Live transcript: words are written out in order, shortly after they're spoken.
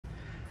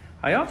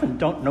I often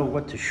don't know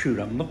what to shoot.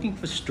 I'm looking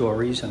for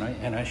stories, and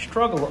I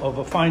struggle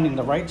over finding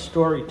the right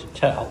story to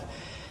tell.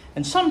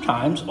 And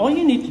sometimes all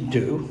you need to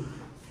do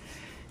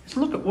is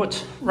look at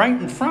what's right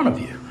in front of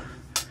you.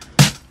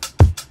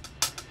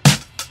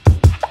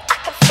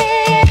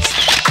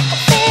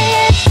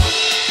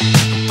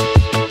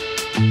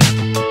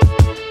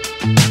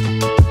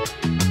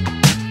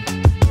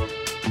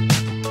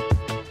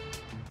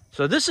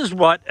 So this is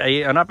what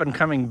an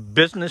up-and-coming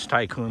business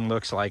tycoon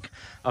looks like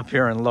up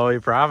here in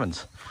Laos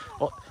province.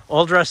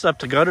 All dressed up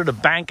to go to the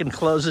bank and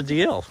close a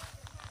deal.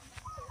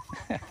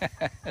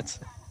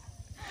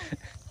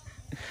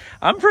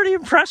 I'm pretty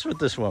impressed with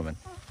this woman.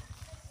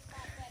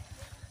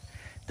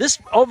 This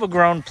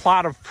overgrown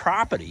plot of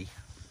property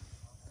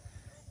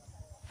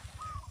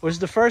was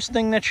the first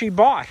thing that she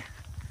bought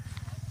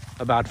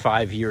about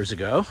 5 years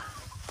ago.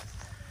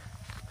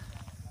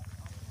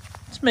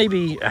 It's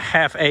maybe a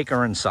half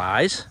acre in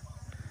size.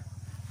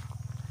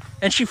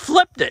 And she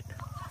flipped it.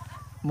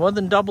 More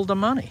than doubled the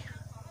money.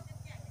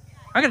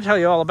 I'm going to tell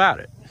you all about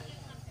it.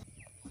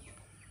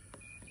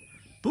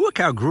 Bua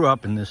Khao grew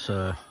up in this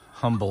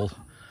humble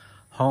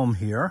home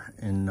here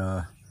in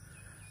Bua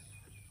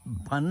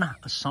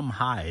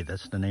Khao.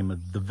 That's the name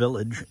of the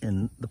village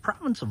in the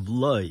province of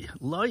Laos.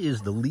 Laos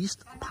is the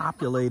least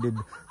populated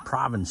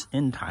province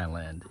in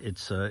Thailand.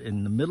 It's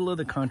in the middle of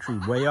the country,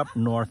 way up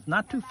north,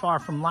 not too far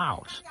from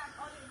Laos.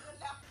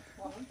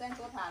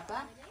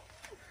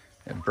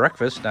 Had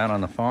breakfast down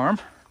on the farm.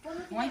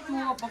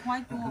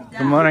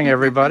 Good morning,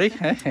 everybody.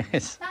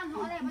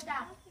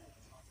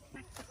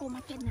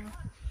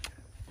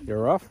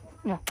 You're off?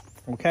 Yeah.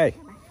 Okay.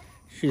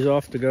 She's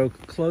off to go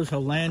close her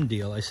land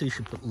deal. I see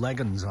she put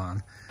leggings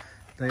on.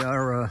 They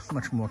are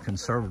much more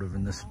conservative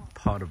in this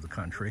part of the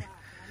country.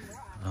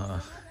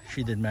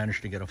 She did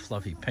manage to get a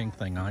fluffy pink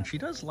thing on. She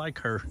does like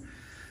her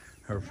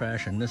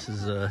fashion. This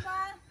is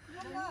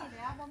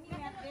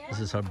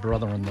her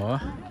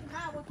brother-in-law,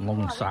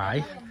 Long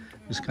Sai.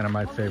 He's kind of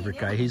my favorite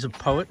guy. He's a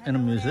poet and a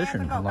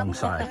musician, Long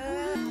Sai.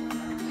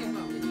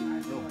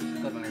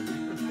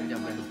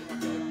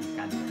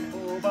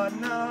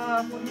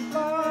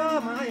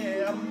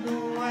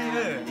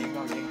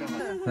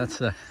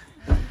 That's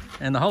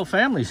and the whole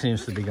family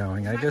seems to be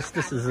going. I guess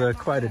this is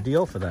quite a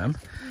deal for them.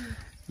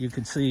 You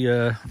can see,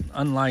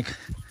 unlike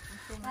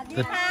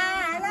the...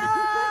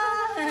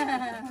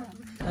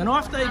 And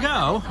off they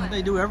go.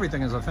 They do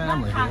everything as a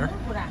family here.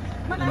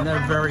 And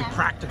they're very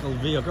practical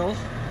vehicles.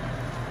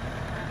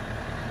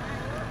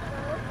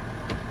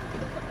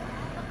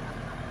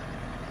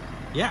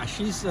 Yeah,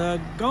 she's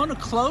going to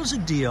close a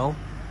deal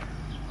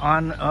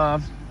on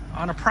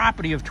a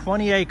property of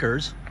 20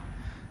 acres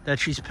that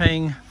she's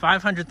paying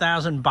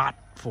 500,000 baht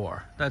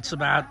for. That's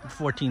about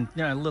a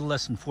little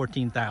less than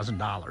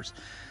 $14,000.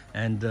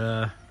 And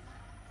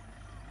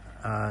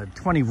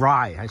 20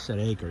 rai, I said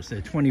acres.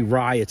 20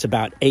 rai, it's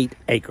about 8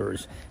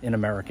 acres in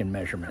American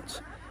measurements.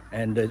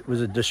 And it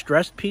was a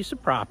distressed piece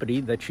of property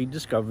that she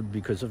discovered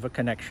because of her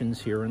connections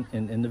here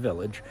in the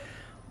village.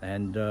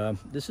 And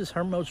this is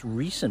her most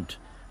recent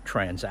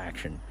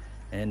transaction.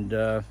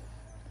 And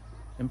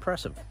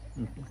impressive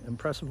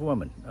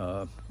woman.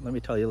 Let me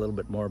tell you a little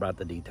bit more about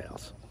the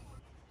details.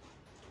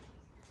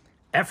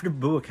 After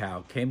Bua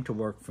Khao came to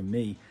work for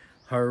me,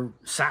 her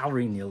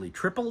salary nearly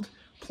tripled.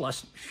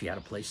 Plus, she had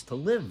a place to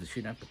live. She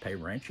didn't have to pay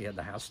rent. She had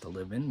the house to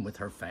live in with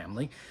her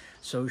family.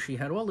 So she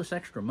had all this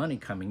extra money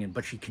coming in,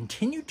 but she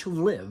continued to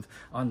live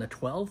on the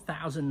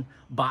 12,000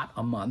 baht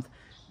a month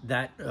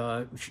that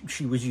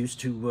she was used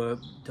to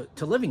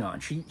living on.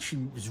 She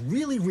was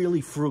really,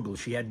 really frugal.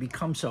 She had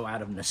become so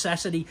out of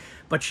necessity,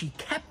 but she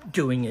kept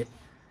doing it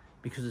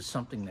because it's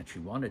something that she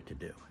wanted to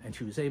do. And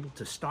she was able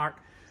to start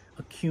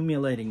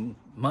accumulating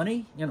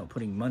money,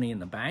 putting money in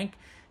the bank.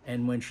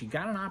 And when she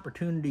got an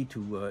opportunity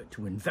to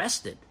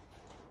invest it,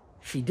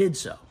 she did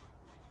so.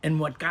 And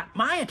what got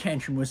my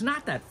attention was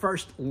not that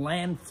first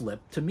land flip.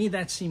 To me,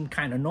 that seemed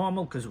kind of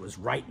normal because it was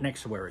right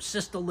next to where her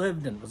sister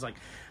lived. And it was like,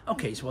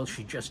 okay, so well,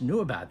 she just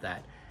knew about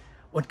that.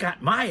 What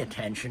got my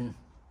attention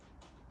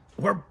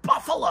were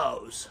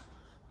buffaloes.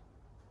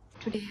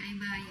 Today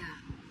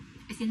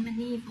I send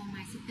money for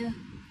my sister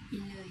in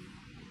Laos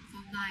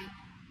for buy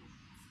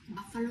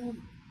buffalo,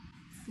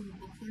 full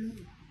buffalo.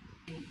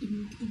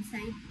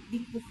 Inside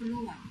big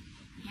buffalo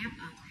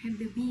have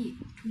baby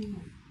too.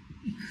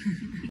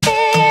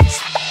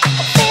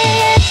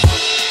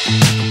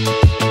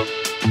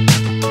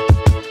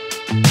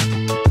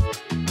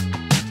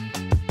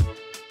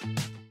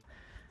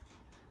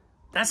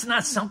 That's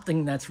not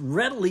something that's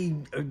readily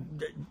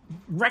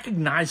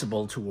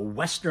recognizable to a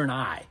Western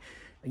eye.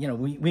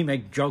 We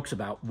make jokes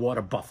about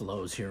water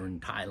buffaloes here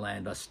in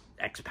Thailand, us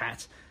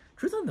expats.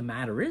 Truth of the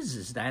matter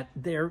is that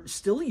they're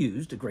still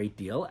used a great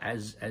deal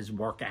as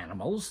work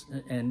animals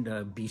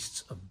and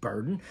beasts of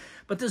burden.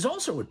 But there's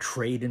also a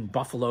trade in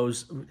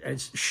buffaloes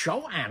as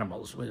show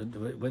animals, where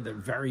they're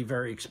very,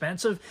 very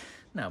expensive.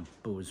 Now,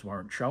 boas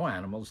weren't show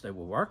animals, they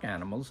were work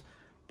animals.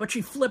 But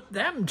she flipped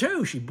them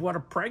too. She bought a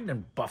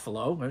pregnant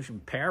buffalo, a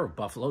pair of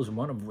buffaloes,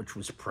 one of which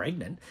was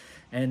pregnant,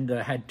 and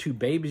had 2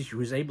 babies. She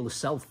was able to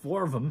sell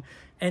 4 of them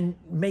and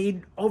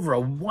made over a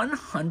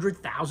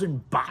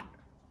 100,000 baht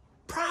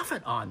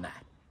profit on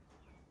that.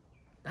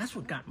 That's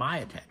what got my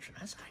attention.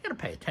 I said, I got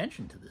to pay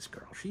attention to this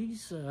girl.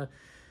 She's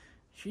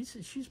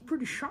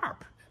pretty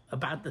sharp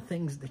about the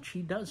things that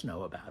she does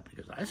know about,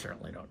 because I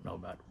certainly don't know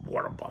about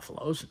water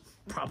buffaloes.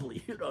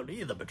 Probably you don't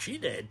either, but she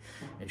did,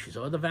 and she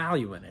saw the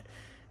value in it.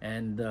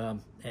 And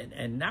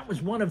that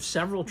was one of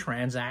several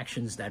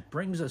transactions that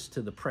brings us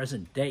to the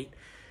present date.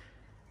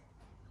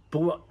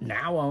 Bua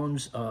now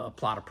owns a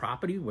plot of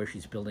property where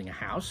she's building a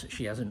house.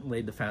 She hasn't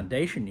laid the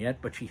foundation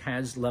yet, but she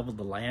has leveled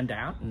the land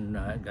out and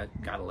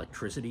got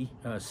electricity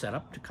set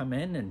up to come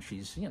in, and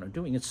she's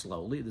doing it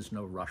slowly. There's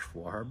no rush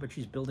for her, but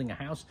she's building a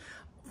house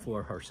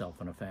for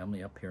herself and a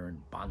family up here in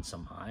Bua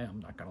Khao. I'm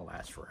not going to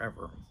last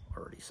forever. I'm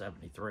already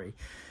 73,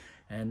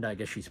 and I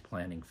guess she's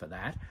planning for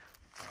that.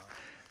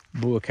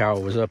 Bua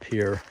Khao was up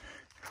here,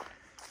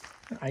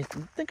 I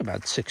think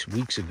about 6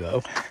 weeks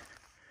ago,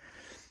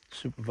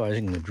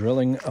 supervising the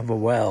drilling of a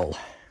well.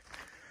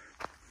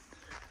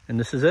 And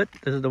this is it?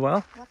 This is the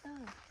well? Water.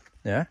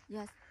 Yeah?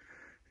 Yes.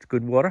 It's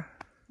good water?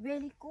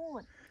 Very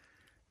good.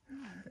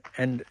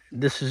 And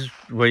this is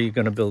where you're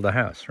going to build a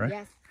house, right?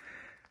 Yes.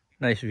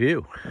 Nice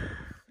view.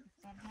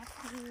 And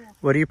have to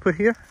What do you put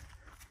here?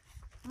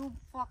 room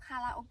for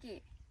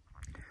karaoke.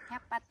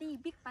 Have party,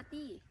 big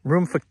party.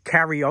 Room for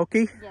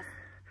karaoke? Yes.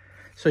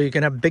 So you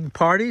can have big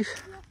parties?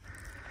 Yes.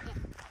 Yes.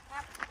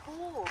 Have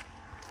pool.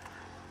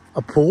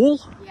 A pool?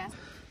 Yes.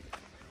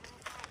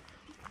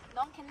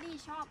 น้อง Kelly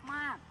ชอบม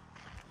าก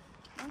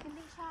น้อง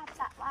Kelly ชอบ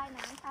สระว่าย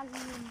น้ำทะเล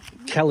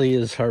Kelly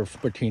is her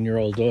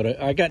 14-year-old daughter.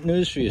 I got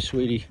news for you,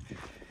 sweetie.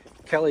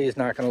 Kelly is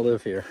not going to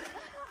live here.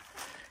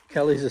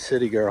 Kelly's a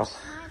city girl.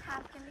 ไม่ท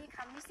ำ Kelly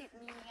come visit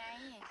me ไง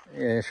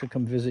Yeah, she'll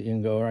come visit you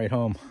and go right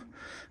home.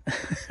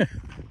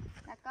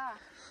 แล้วก็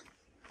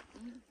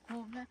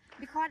home นะ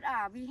because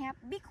we have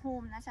big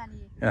home นะชา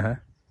ลี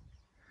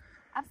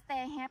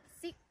upstairs have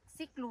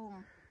six room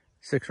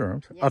 6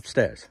 rooms? Yes.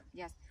 Upstairs?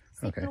 yes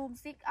 6 Okay. room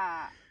 6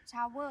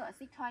 shower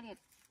 6 toilet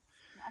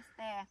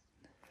upstairs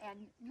and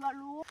your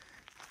room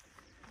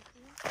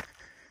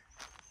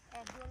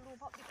and your room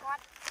เพราะ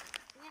because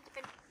เนี่ยจะเ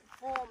ป็น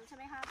home ใช่ไ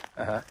หมคะ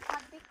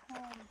because big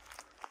home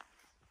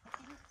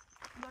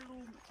your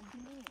room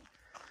ที่นี่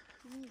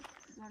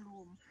your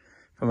room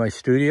For my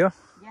studio?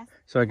 yes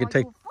So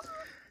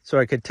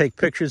I could take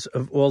pictures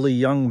of all the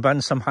young Bua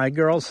Khao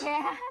girls? แค่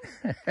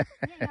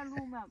เนี่ย your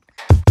room แบบ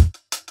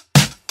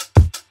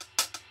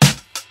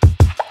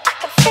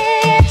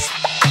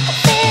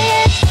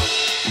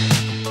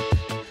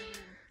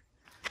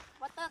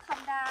water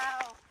come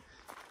down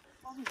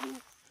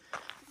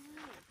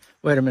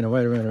Wait a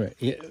minute.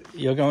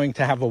 You're going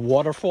to have a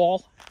waterfall?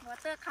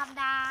 water come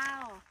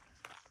down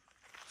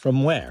From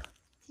where?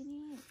 ที่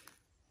นี่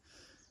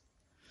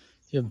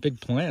You have big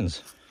plans.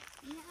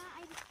 Yeah,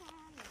 I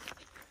can.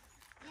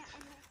 Yeah, I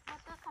like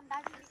water come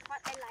down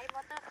because I like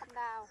water come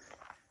down.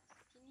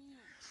 ที่นี่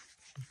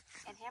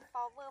and have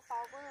flower.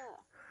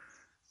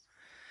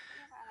 เ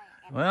รียกว่าอะไร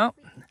And Well,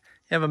 coffee.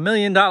 you have $1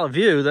 million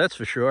view, that's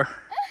for sure.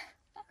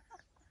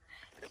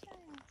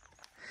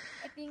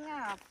 I think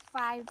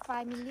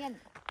 5 million.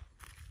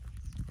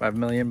 5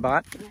 million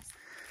baht? Yes.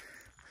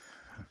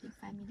 I think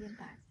 5 million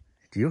baht.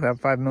 Do you have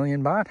 5 million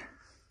baht?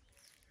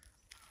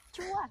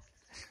 Sure.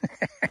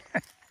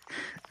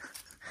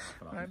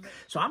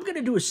 So I'm going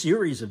to do a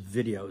series of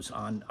videos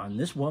on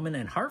this woman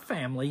and her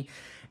family.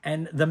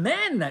 And the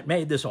man that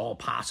made this all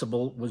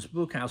possible was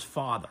Bua Khao's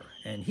father.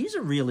 And he's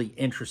a really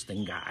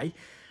interesting guy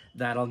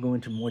that I'll go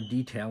into more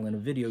detail in a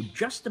video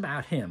just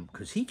about him,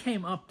 because he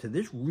came up to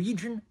this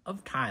region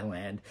of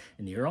Thailand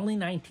in the early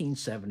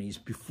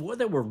 1970s before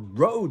there were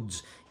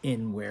roads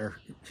in where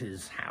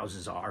his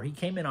houses are. He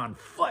came in on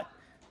foot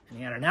and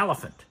he had an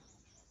elephant.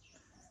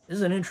 This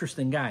is an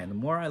interesting guy, and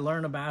the more I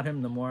learn about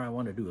him, the more I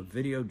want to do a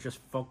video just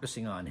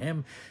focusing on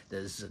him.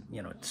 There's,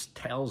 it's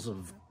tales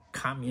of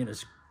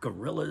communist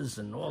guerrillas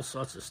and all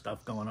sorts of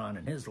stuff going on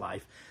in his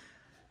life.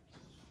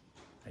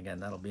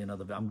 Again, that'll be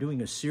another. I'm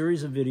doing a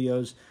series of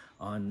videos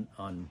on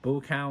Bua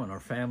Khao and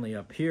our family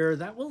up here.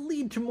 That will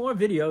lead to more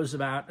videos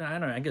about, I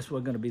don't know, I guess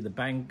we're going to be the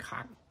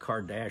Bangkok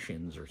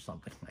Kardashians or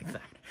something like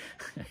that.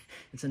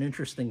 It's an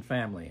interesting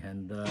family,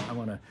 and I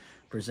want to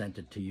present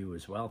it to you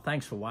as well.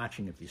 Thanks for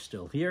watching if you're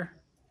still here.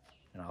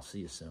 And I'll see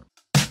you soon.